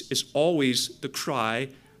unfairness is always the cry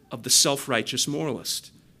of the self-righteous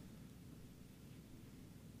moralist.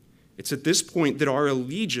 It's at this point that our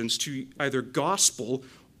allegiance to either gospel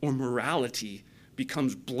or morality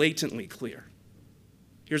becomes blatantly clear.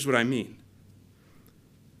 Here's what I mean.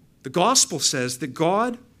 The gospel says that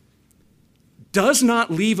God does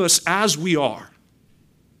not leave us as we are,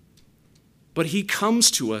 but he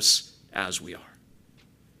comes to us as we are.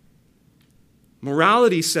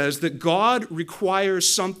 Morality says that God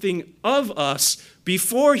requires something of us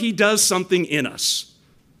before he does something in us.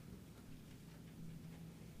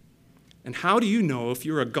 And how do you know if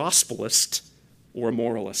you're a gospelist or a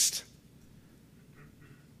moralist?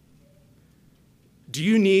 Do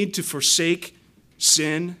you need to forsake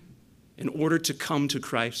sin in order to come to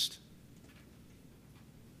Christ?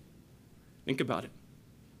 Think about it.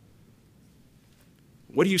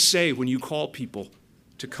 What do you say when you call people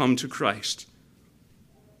to come to Christ?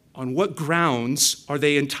 On what grounds are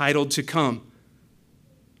they entitled to come?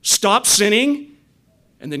 Stop sinning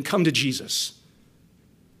and then come to Jesus.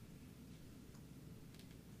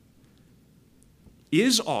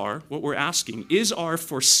 What we're asking, is our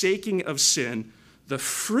forsaking of sin the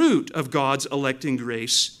fruit of God's electing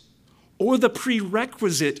grace or the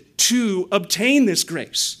prerequisite to obtain this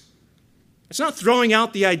grace? It's not throwing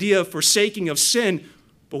out the idea of forsaking of sin,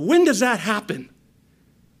 but when does that happen?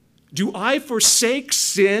 Do I forsake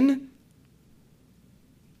sin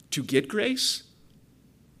to get grace?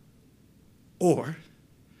 Or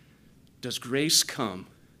does grace come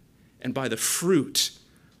and by the fruit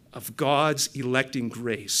of God's electing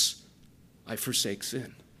grace, I forsake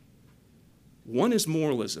sin? One is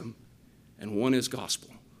moralism and one is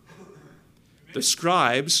gospel. The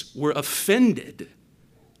scribes were offended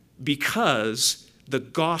because the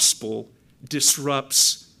gospel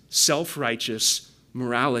disrupts self-righteous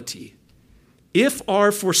morality. If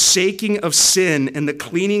our forsaking of sin and the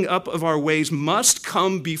cleaning up of our ways must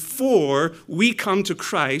come before we come to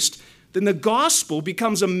Christ, then the gospel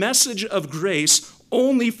becomes a message of grace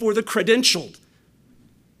only for the credentialed,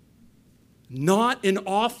 not an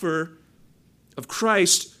offer of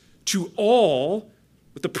Christ to all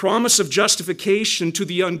with the promise of justification to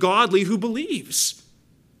the ungodly who believes.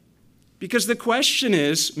 Because the question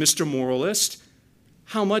is, Mr. Moralist,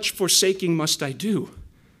 how much forsaking must I do?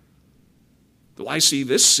 Well, I see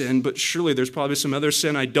this sin, but surely there's probably some other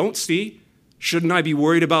sin I don't see. Shouldn't I be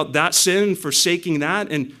worried about that sin, forsaking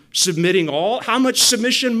that, and submitting all? How much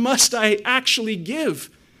submission must I actually give?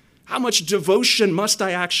 How much devotion must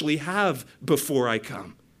I actually have before I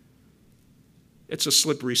come? It's a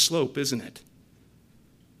slippery slope, isn't it?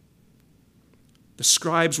 The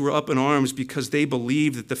scribes were up in arms because they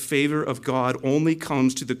believed that the favor of God only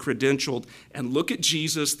comes to the credentialed. And look at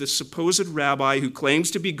Jesus, this supposed rabbi who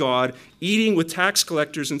claims to be God, eating with tax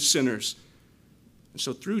collectors and sinners. And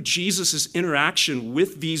so through Jesus' interaction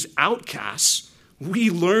with these outcasts,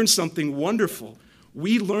 we learn something wonderful.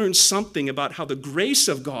 We learn something about how the grace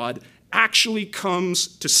of God actually comes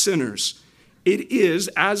to sinners. It is,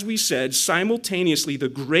 as we said, simultaneously the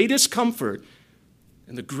greatest comfort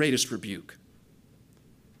and the greatest rebuke.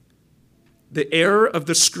 The error of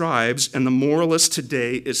the scribes and the moralists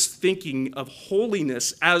today is thinking of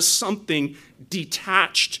holiness as something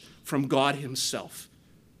detached from God himself.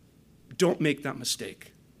 Don't make that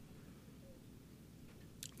mistake.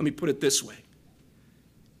 Let me put it this way.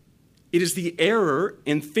 It is the error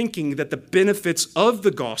in thinking that the benefits of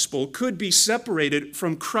the gospel could be separated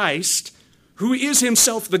from Christ, who is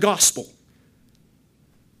himself the gospel.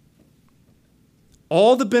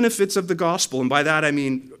 All the benefits of the gospel, and by that I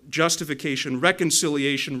mean justification,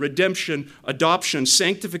 reconciliation, redemption, adoption,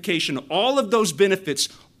 sanctification, all of those benefits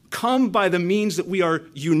come by the means that we are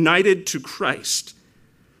united to Christ.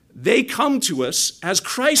 They come to us as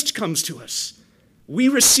Christ comes to us. We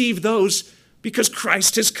receive those because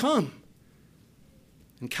Christ has come.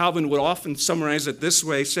 And Calvin would often summarize it this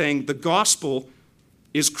way, saying the gospel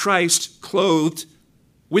is Christ clothed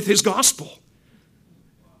with his gospel.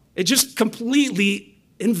 It just completely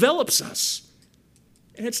envelops us.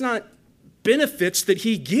 And it's not benefits that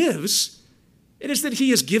he gives, it is that he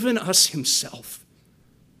has given us himself.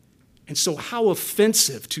 And so how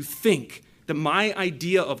offensive to think that my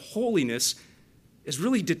idea of holiness is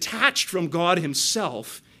really detached from God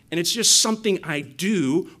himself, and it's just something I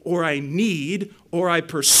do or I need or I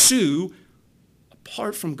pursue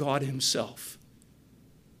apart from God himself.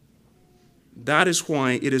 That is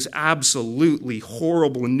why it is absolutely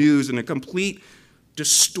horrible news and a complete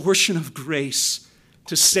distortion of grace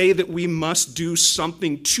to say that we must do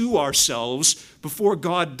something to ourselves before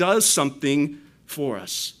God does something for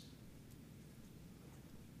us.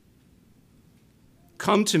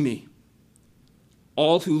 Come to me,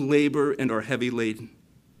 all who labor and are heavy laden,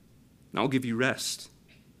 and I'll give you rest.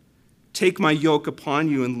 Take my yoke upon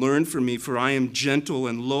you and learn from me, for I am gentle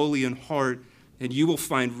and lowly in heart, and you will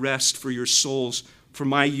find rest for your souls. For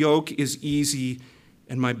my yoke is easy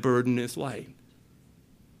and my burden is light.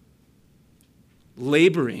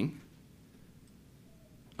 Laboring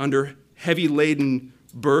under heavy laden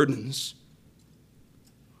burdens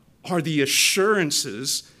are the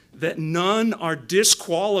assurances that none are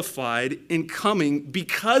disqualified in coming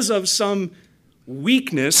because of some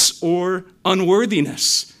weakness or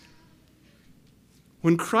unworthiness.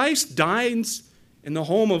 When Christ dines in the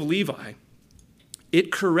home of Levi,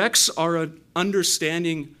 it corrects our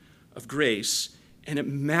understanding of grace and it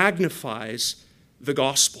magnifies the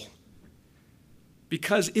gospel.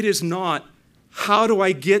 Because it is not, how do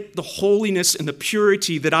I get the holiness and the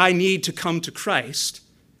purity that I need to come to Christ?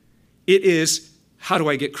 It is, how do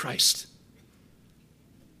I get Christ?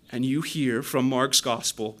 And you hear from Mark's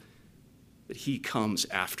gospel that he comes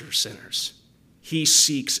after sinners. He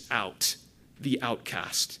seeks out the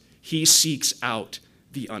outcast. He seeks out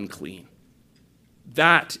the unclean.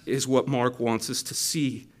 That is what Mark wants us to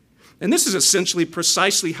see. And this is essentially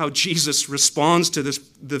precisely how Jesus responds to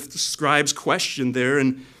the scribe's question there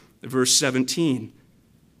in verse 17.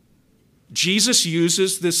 Jesus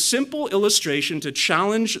uses this simple illustration to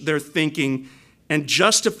challenge their thinking and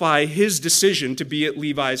justify his decision to be at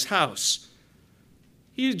Levi's house.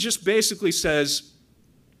 He just basically says,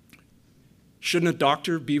 shouldn't a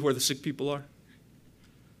doctor be where the sick people are?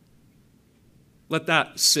 Let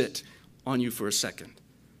that sit on you for a second.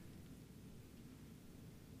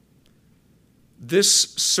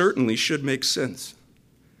 This certainly should make sense.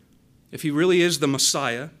 If he really is the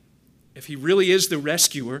Messiah, if he really is the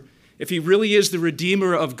rescuer, if he really is the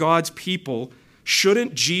redeemer of God's people,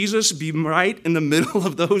 shouldn't Jesus be right in the middle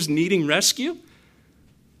of those needing rescue?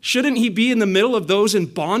 Shouldn't he be in the middle of those in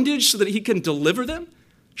bondage so that he can deliver them?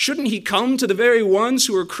 Shouldn't he come to the very ones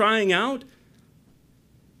who are crying out?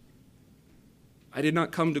 I did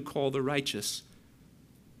not come to call the righteous,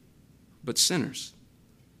 but sinners.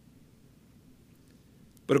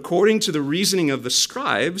 But according to the reasoning of the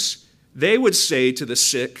scribes, they would say to the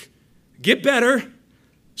sick, get better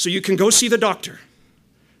so you can go see the doctor.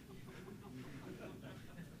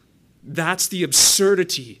 That's the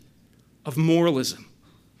absurdity of moralism.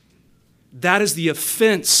 That is the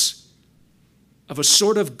offense of a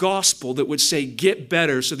sort of gospel that would say, get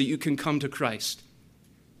better so that you can come to Christ.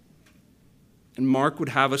 And Mark would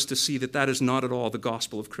have us to see that that is not at all the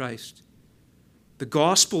gospel of Christ. The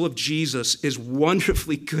gospel of Jesus is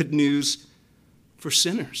wonderfully good news for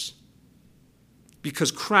sinners.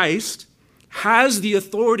 Because Christ has the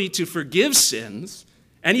authority to forgive sins,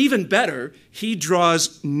 and even better, he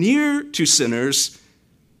draws near to sinners,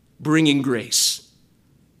 bringing grace.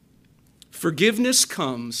 Forgiveness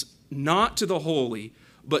comes not to the holy,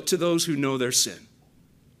 but to those who know their sin.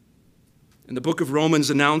 And the book of Romans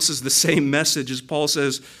announces the same message as Paul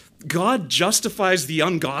says, God justifies the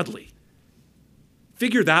ungodly.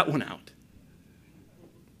 Figure that one out.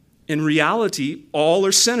 In reality, all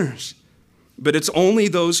are sinners. But it's only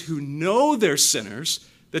those who know they're sinners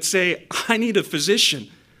that say, I need a physician.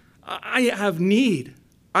 I have need.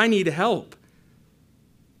 I need help.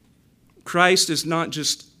 Christ is not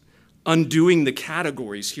just undoing the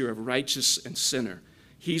categories here of righteous and sinner.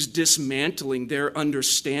 He's dismantling their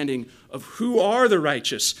understanding of who are the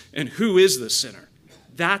righteous and who is the sinner.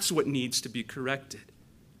 That's what needs to be corrected.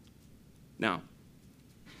 Now,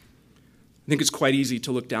 I think it's quite easy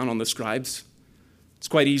to look down on the scribes. It's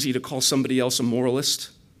quite easy to call somebody else a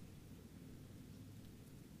moralist.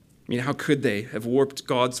 I mean, how could they have warped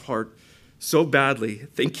God's heart so badly,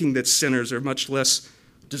 thinking that sinners are much less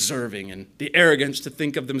deserving, and the arrogance to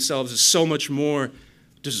think of themselves as so much more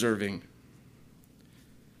deserving?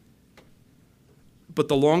 But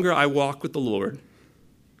the longer I walk with the Lord,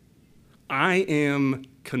 I am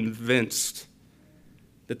convinced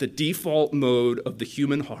that the default mode of the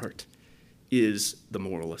human heart is the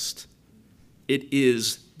moralist. It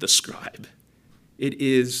is the scribe. It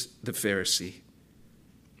is the Pharisee.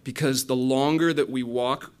 Because the longer that we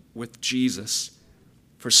walk with Jesus,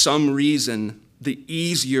 for some reason, the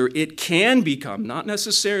easier it can become, not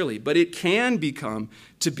necessarily, but it can become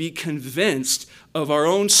to be convinced of our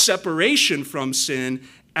own separation from sin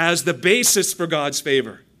as the basis for God's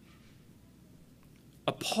favor.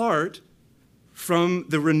 Apart from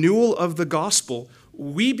the renewal of the gospel,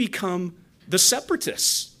 we become the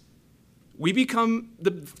separatists. We become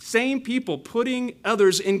the same people putting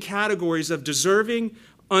others in categories of deserving,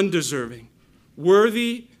 undeserving,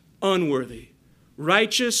 worthy, unworthy,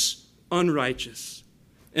 righteous, unrighteous.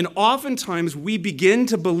 And oftentimes we begin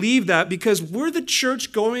to believe that because we're the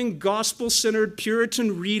church-going, gospel-centered,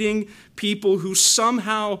 Puritan-reading people who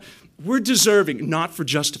somehow we're deserving, not for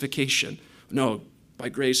justification, no, by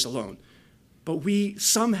grace alone. But we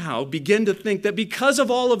somehow begin to think that because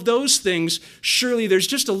of all of those things, surely there's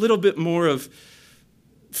just a little bit more of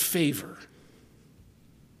favor.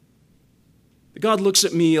 God looks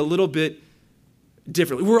at me a little bit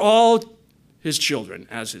differently. We're all his children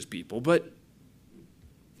as his people, but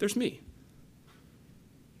there's me.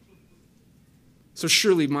 So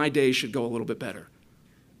surely my day should go a little bit better.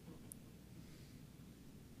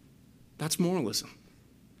 That's moralism.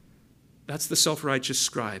 That's the self-righteous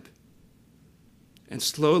scribe. And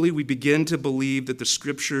slowly we begin to believe that the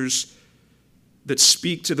scriptures that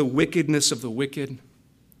speak to the wickedness of the wicked,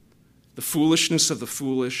 the foolishness of the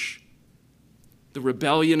foolish, the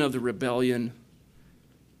rebellion of the rebellion,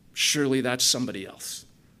 surely that's somebody else.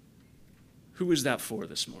 Who is that for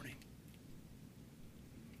this morning?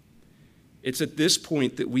 It's at this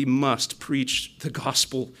point that we must preach the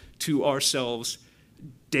gospel to ourselves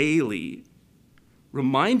daily,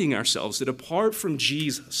 reminding ourselves that apart from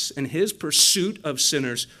Jesus and his pursuit of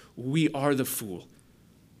sinners, we are the fool.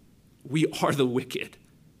 We are the wicked.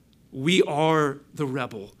 We are the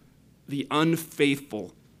rebel, the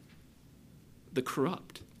unfaithful, the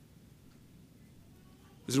corrupt.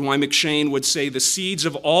 This is why McShane would say, the seeds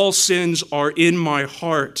of all sins are in my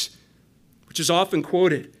heart, which is often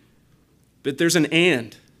quoted. But there's an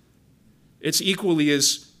and. It's equally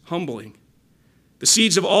as humbling. The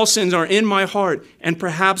seeds of all sins are in my heart, and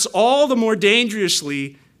perhaps all the more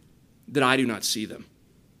dangerously that I do not see them.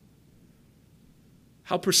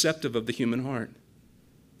 How perceptive of the human heart.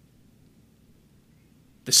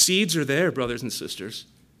 The seeds are there, brothers and sisters,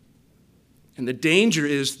 and the danger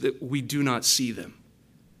is that we do not see them.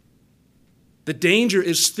 The danger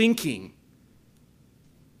is thinking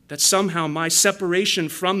that somehow my separation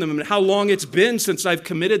from them, and how long it's been since I've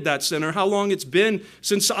committed that sin, or how long it's been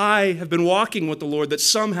since I have been walking with the Lord, that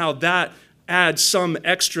somehow that adds some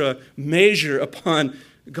extra measure upon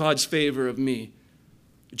God's favor of me.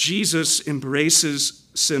 Jesus embraces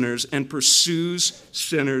sinners and pursues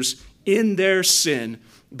sinners in their sin,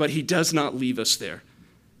 but he does not leave us there.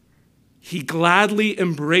 He gladly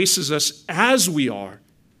embraces us as we are,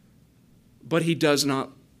 but he does not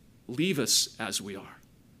leave us as we are.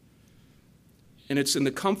 And it's in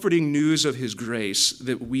the comforting news of his grace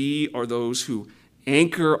that we are those who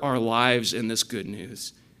anchor our lives in this good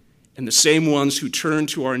news, and the same ones who turn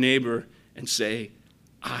to our neighbor and say,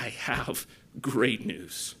 I have great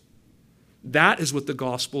news. That is what the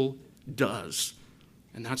gospel does,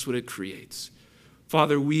 and that's what it creates.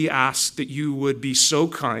 Father, we ask that you would be so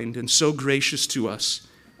kind and so gracious to us,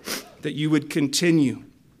 that you would continue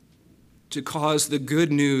to cause the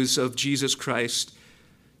good news of Jesus Christ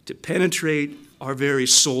to penetrate our very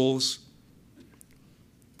souls,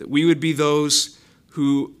 that we would be those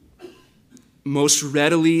who most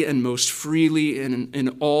readily and most freely and in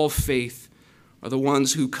all faith are the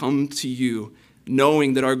ones who come to you,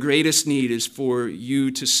 knowing that our greatest need is for you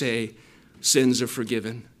to say, sins are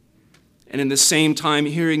forgiven. And in the same time,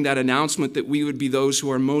 hearing that announcement that we would be those who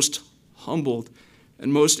are most humbled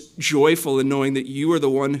and most joyful in knowing that you are the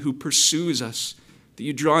one who pursues us, that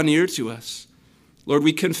you draw near to us. Lord,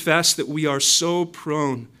 we confess that we are so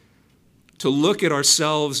prone to look at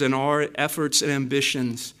ourselves and our efforts and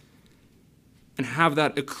ambitions and have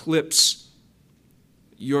that eclipse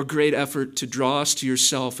your great effort to draw us to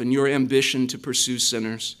yourself and your ambition to pursue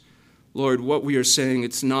sinners. Lord, what we are saying,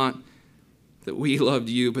 it's not that we loved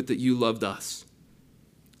you, but that you loved us.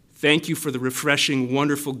 Thank you for the refreshing,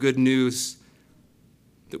 wonderful good news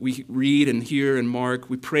that we read and hear in Mark.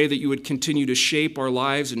 We pray that you would continue to shape our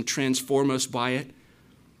lives and transform us by it,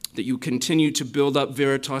 that you continue to build up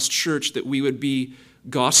Veritas Church, that we would be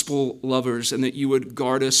gospel lovers, and that you would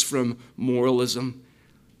guard us from moralism,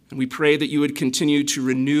 And we pray that you would continue to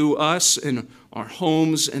renew us and our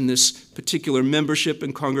homes and this particular membership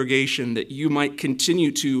and congregation, that you might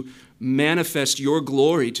continue to manifest your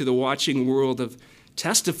glory to the watching world of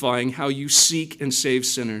testifying how you seek and save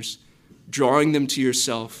sinners, drawing them to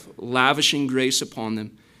yourself, lavishing grace upon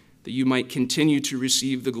them, that you might continue to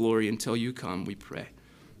receive the glory until you come, we pray.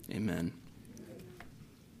 Amen.